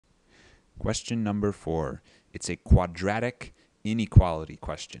Question number 4. It's a quadratic inequality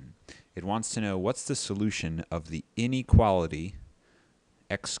question. It wants to know what's the solution of the inequality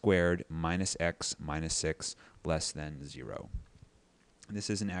x squared minus x minus 6 less than 0. And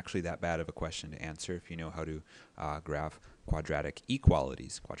this isn't actually that bad of a question to answer if you know how to graph quadratic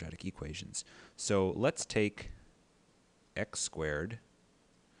equalities, quadratic equations. So let's take x squared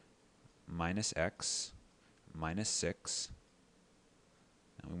minus x minus 6,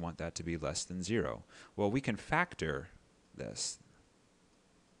 and we want that to be less than 0. Well, we can factor this.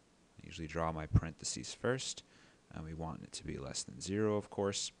 I usually draw my parentheses first, and we want it to be less than 0, of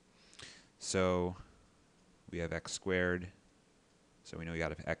course. So we have x squared, so we know we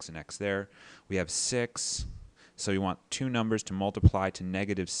got x and x there. We have 6, so we want two numbers to multiply to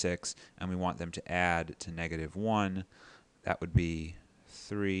negative 6, and we want them to add to negative 1. That would be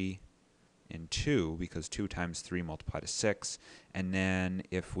 3 and 2, because 2 times 3 multiply to 6. And then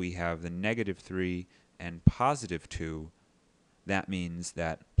if we have the negative 3 and positive 2, that means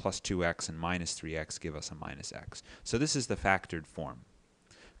that plus 2x and minus 3x give us a minus x. So this is the factored form.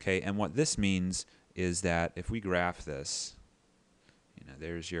 Okay, and what this means is that if we graph this,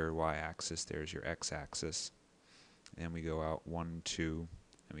 there's your y-axis, there's your x-axis, and we go out 1, 2,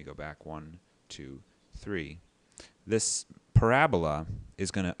 and we go back 1, 2, 3. This parabola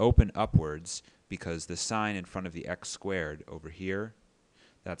is going to open upwards because the sign in front of the x squared over here,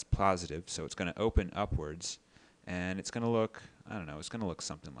 that's positive, so it's going to open upwards, and it's going to look, I don't know, it's going to look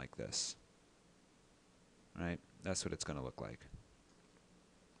something like this. Right? That's what it's going to look like.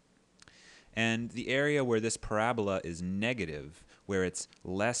 And the area where this parabola is negative, where it's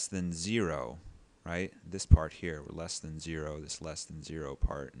less than 0, right? This part here, less than 0, this less than 0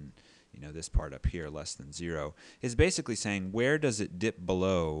 part, and this part up here, less than 0, is basically saying where does it dip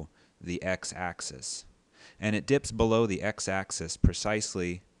below the x-axis? And it dips below the x-axis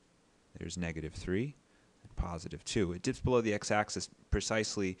precisely, there's negative 3 and positive 2. It dips below the x-axis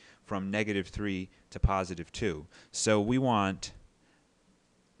precisely from negative 3 to positive 2. So we want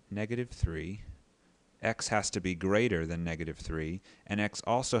negative 3, x has to be greater than negative 3, and x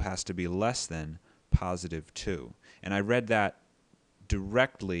also has to be less than positive 2. And I read that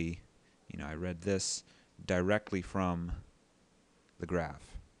directly, I read this directly from the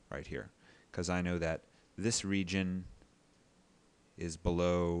graph right here, because I know that this region is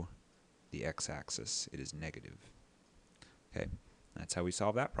below the x-axis. It is negative. Okay, that's how we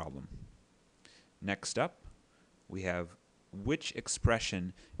solve that problem. Next up, we have which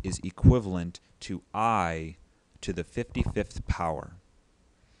expression is equivalent to I to the 55th power.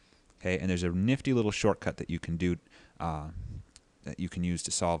 Okay, and there's a nifty little shortcut that you can do, that you can use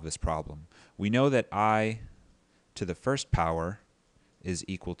to solve this problem. We know that I to the first power is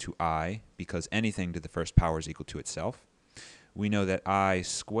equal to I, because anything to the first power is equal to itself. We know that I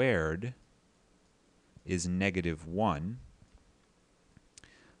squared is negative 1.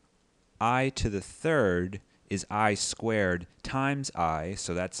 I to the third is I squared times I,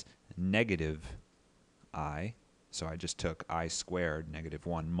 so that's negative I. So I just took I squared, negative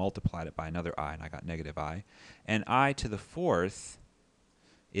 1, multiplied it by another I, and I got negative I. And I to the fourth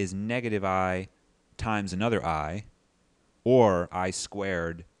is negative I times another I, or I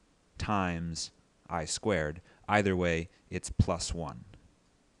squared times I squared. Either way, it's plus 1.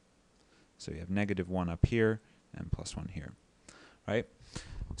 So you have negative 1 up here and plus 1 here, right?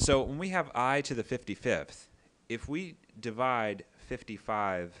 So when we have I to the 55th, if we divide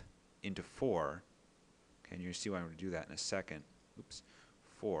 55 into 4, okay, and you'll see why I'm going to do that in a second. Oops,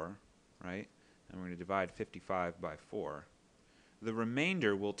 4, right? And we're going to divide 55 by 4. The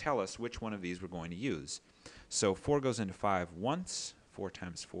remainder will tell us which one of these we're going to use. So 4 goes into 5 once. 4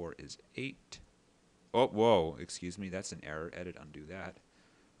 times 4 is 8. Oh, whoa, excuse me, that's an error. Edit, undo that.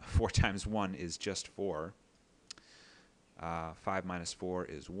 4 times 1 is just 4. 5 minus 4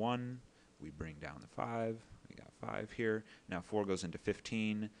 is 1. We bring down the 5. We got 5 here. Now 4 goes into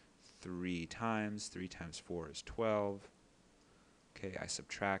 15 3 times. 3 times 4 is 12. Okay, I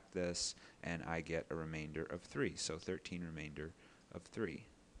subtract this, and I get a remainder of 3. So 13 remainder of 3.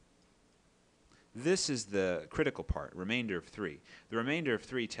 This is the critical part, remainder of 3. The remainder of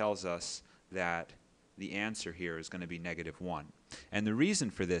 3 tells us that the answer here is going to be negative 1. And the reason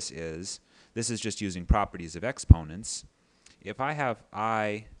for this is just using properties of exponents. If I have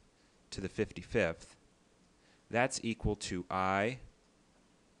I to the 55th, that's equal to I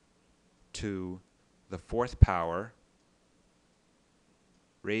to the 4th power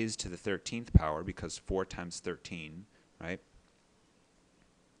raised to the 13th power, because 4 times 13, right?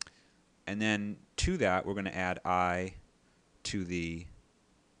 And then to that, we're going to add I to the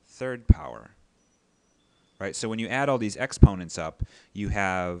 3rd power. Right? So when you add all these exponents up, you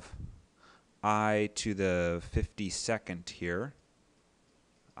have I to the 52nd here,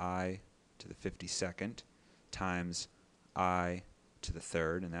 I to the 52nd times I to the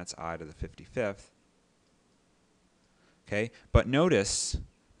 3rd, and that's I to the 55th. Okay, but notice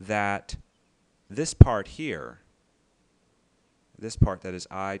that this part here, this part that is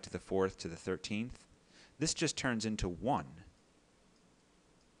I to the 4th to the 13th, this just turns into 1.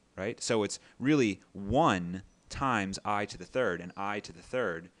 Right? So it's really 1 times I to the 3rd, and I to the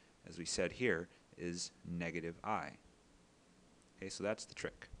 3rd, as we said here, is negative I. Okay, so that's the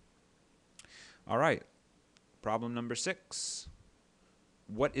trick. All right, problem number 6.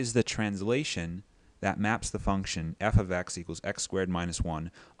 What is the translation that maps the function f of x equals x squared minus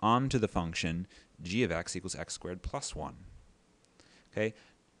 1 onto the function g of x equals x squared plus 1? Okay,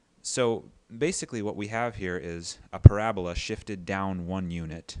 so basically what we have here is a parabola shifted down 1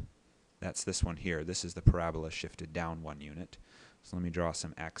 unit. That's this one here. This is the parabola shifted down 1 unit. So let me draw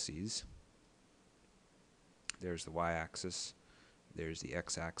some axes. There's the y-axis. There's the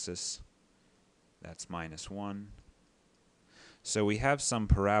x-axis. That's minus 1. So we have some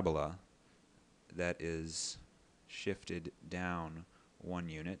parabola that is shifted down 1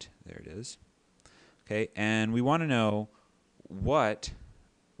 unit. There it is. Okay, and we want to know what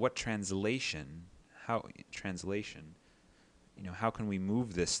translation, how can we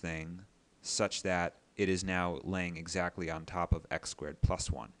move this thing such that it is now laying exactly on top of x squared plus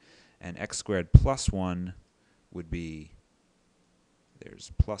 1. And x squared plus 1 would be,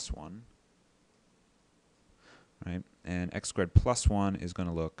 there's plus 1, right? And x squared plus 1 is going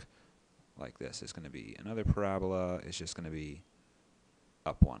to look like this. It's going to be another parabola. It's just going to be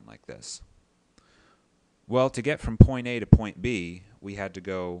up 1 like this. Well, to get from point A to point B, we had to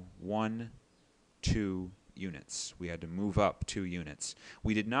go 1, 2 units. We had to move up 2 units.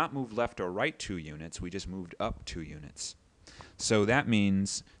 We did not move left or right 2 units. We just moved up 2 units. So that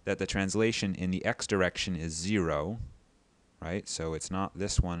means that the translation in the x direction is 0, right? So it's not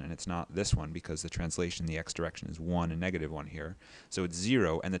this one and it's not this one because the translation in the x direction is 1 and negative 1 here. So it's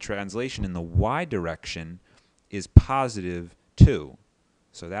 0, and the translation in the y direction is positive 2.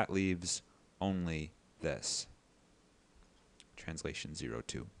 So that leaves only this. Translation 0,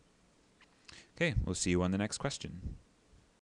 2. Okay, we'll see you on the next question.